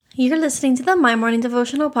You're listening to the My Morning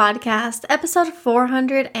Devotional Podcast, episode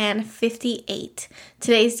 458.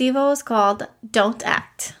 Today's Devo is called Don't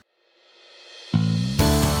Act.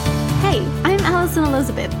 Hey, I'm Allison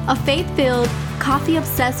Elizabeth, a faith-filled,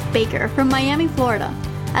 coffee-obsessed baker from Miami, Florida.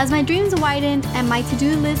 As my dreams widened and my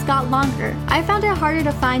to-do list got longer, I found it harder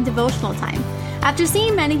to find devotional time. After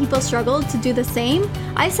seeing many people struggle to do the same,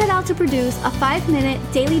 I set out to produce a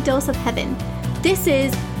 5-minute daily dose of heaven. This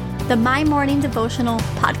is the My Morning Devotional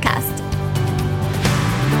Podcast.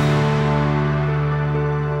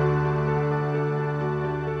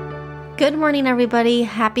 Good morning, everybody.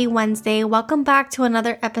 Happy Wednesday. Welcome back to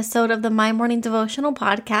another episode of the My Morning Devotional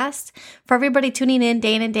Podcast. For everybody tuning in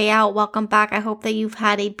day in and day out, welcome back. I hope that you've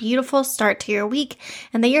had a beautiful start to your week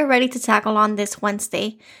and that you're ready to tackle on this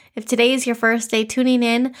Wednesday. If today is your first day tuning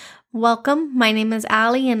in, welcome. My name is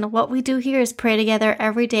Allie, and what we do here is pray together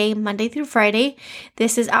every day, Monday through Friday.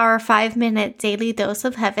 This is our 5-minute daily dose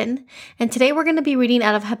of heaven. And today we're going to be reading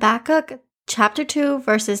out of Habakkuk chapter 2,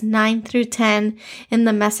 verses 9 through 10 in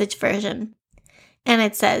the Message version. And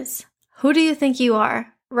it says, "Who do you think you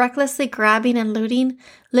are? Recklessly grabbing and looting,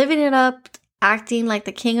 living it up, acting like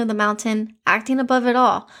the king of the mountain, acting above it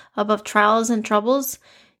all, above trials and troubles?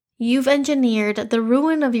 You've engineered the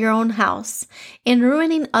ruin of your own house. In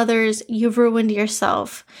ruining others, you've ruined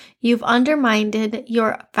yourself. You've undermined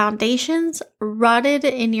your foundations, rotted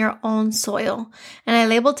in your own soil." And I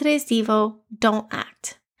labeled today's Devo, Don't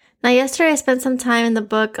Act. Now, yesterday I spent some time in the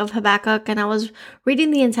book of Habakkuk, and I was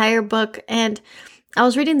reading the entire book, and I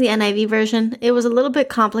was reading the NIV version. It was a little bit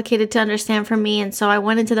complicated to understand for me, and so I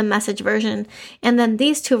went into the Message version, and then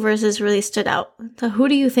these two verses really stood out. So, who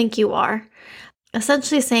do you think you are?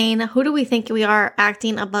 Essentially saying, who do we think we are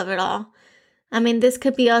acting above it all? I mean, this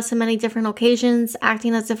could be us in many different occasions,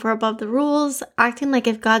 acting as if we're above the rules, acting like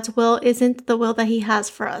if God's will isn't the will that He has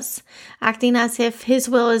for us, acting as if His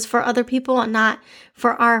will is for other people and not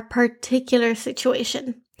for our particular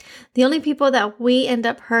situation. The only people that we end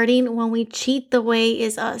up hurting when we cheat the way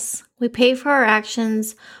is us. We pay for our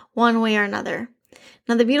actions one way or another.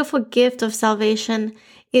 Now, the beautiful gift of salvation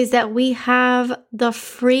is that we have the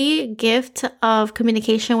free gift of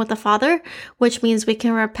communication with the Father, which means we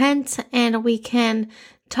can repent and we can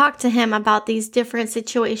talk to Him about these different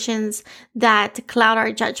situations that cloud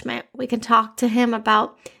our judgment. We can talk to Him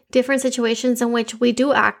about different situations in which we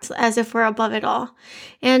do act as if we're above it all.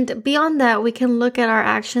 And beyond that, we can look at our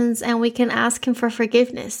actions and we can ask Him for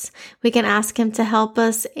forgiveness. We can ask Him to help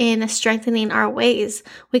us in strengthening our ways.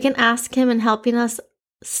 We can ask Him in helping us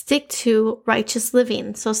stick to righteous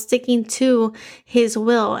living. So sticking to His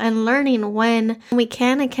will and learning when we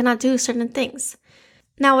can and cannot do certain things.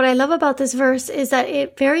 Now, what I love about this verse is that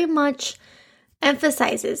it very much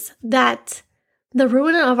emphasizes that the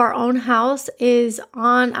ruin of our own house is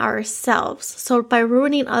on ourselves. So by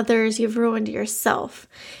ruining others, you've ruined yourself.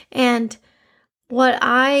 And what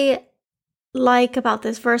I like about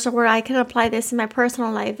this verse, or where I can apply this in my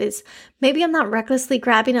personal life, is maybe I'm not recklessly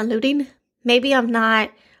grabbing and looting. Maybe I'm not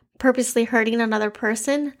purposely hurting another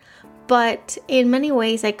person, but in many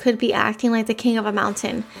ways I could be acting like the king of a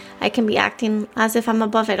mountain. I can be acting as if I'm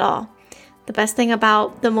above it all. The best thing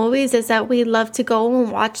about the movies is that we love to go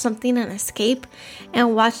and watch something and escape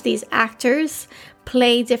and watch these actors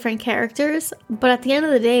play different characters, but at the end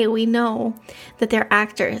of the day, we know that they're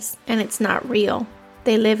actors and it's not real.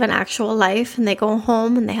 They live an actual life and they go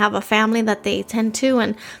home and they have a family that they tend to,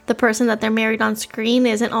 and the person that they're married on screen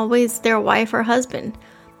isn't always their wife or husband.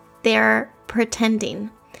 They're pretending.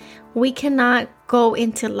 We cannot go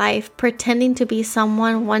into life pretending to be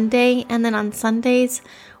someone one day and then on Sundays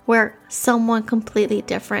we're someone completely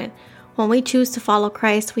different. When we choose to follow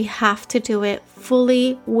Christ, we have to do it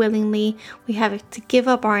fully, willingly. We have to give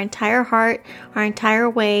up our entire heart, our entire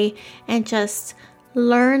way, and just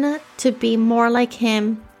learn to be more like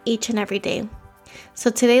Him each and every day. So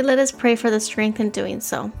today, let us pray for the strength in doing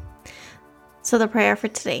so. So the prayer for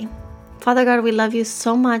today. Father God, we love You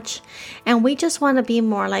so much, and we just want to be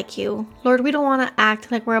more like You. Lord, we don't want to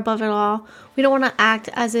act like we're above it all. We don't want to act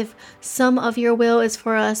as if some of Your will is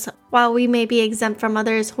for us, while we may be exempt from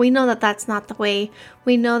others. We know that that's not the way.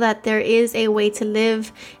 We know that there is a way to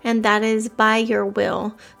live, and that is by Your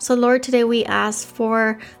will. So Lord, today we ask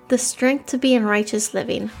for the strength to be in righteous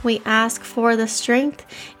living. We ask for the strength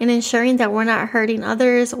in ensuring that we're not hurting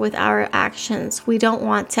others with our actions. We don't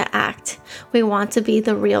want to act. We want to be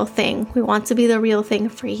the real thing. We want to be the real thing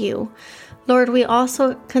for You. Lord, we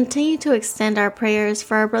also continue to extend our prayers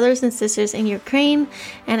for our brothers and sisters in Ukraine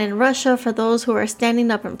and in Russia, for those who are standing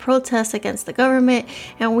up in protest against the government.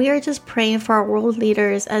 And we are just praying for our world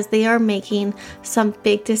leaders as they are making some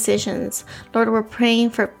big decisions. Lord, we're praying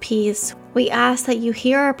for peace. We ask that you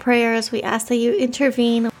hear our prayers. We ask that you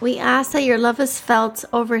intervene. We ask that your love is felt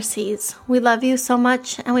overseas. We love you so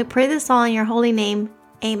much, and we pray this all in your holy name.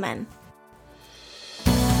 Amen.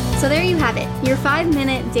 So there you have it, your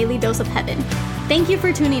 5-minute daily dose of heaven. Thank you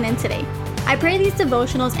for tuning in today. I pray these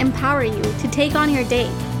devotionals empower you to take on your day.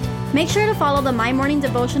 Make sure to follow the My Morning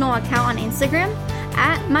Devotional account on Instagram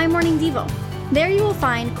at My Morning Devo. There you will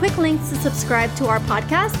find quick links to subscribe to our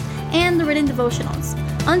podcast and the written devotionals.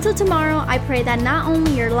 Until tomorrow, I pray that not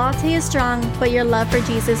only your latte is strong, but your love for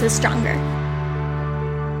Jesus is stronger.